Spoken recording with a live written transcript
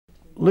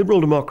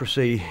Liberal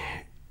democracy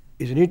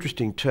is an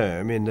interesting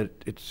term in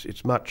that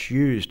it's much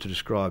used to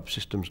describe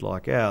systems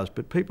like ours,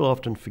 but people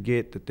often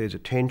forget that there's a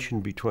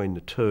tension between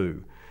the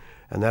two,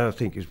 and that I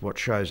think is what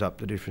shows up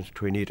the difference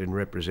between it and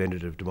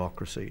representative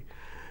democracy.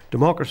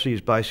 Democracy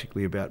is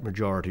basically about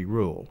majority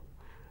rule,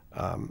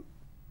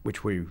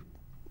 which we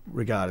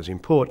regard as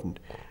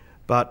important,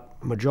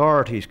 but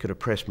majorities could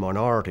oppress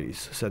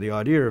minorities. So the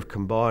idea of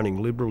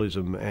combining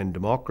liberalism and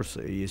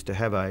democracy is to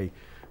have a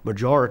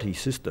majority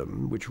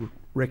system which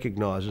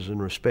recognises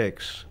and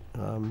respects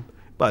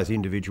both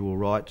individual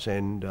rights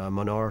and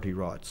minority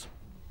rights.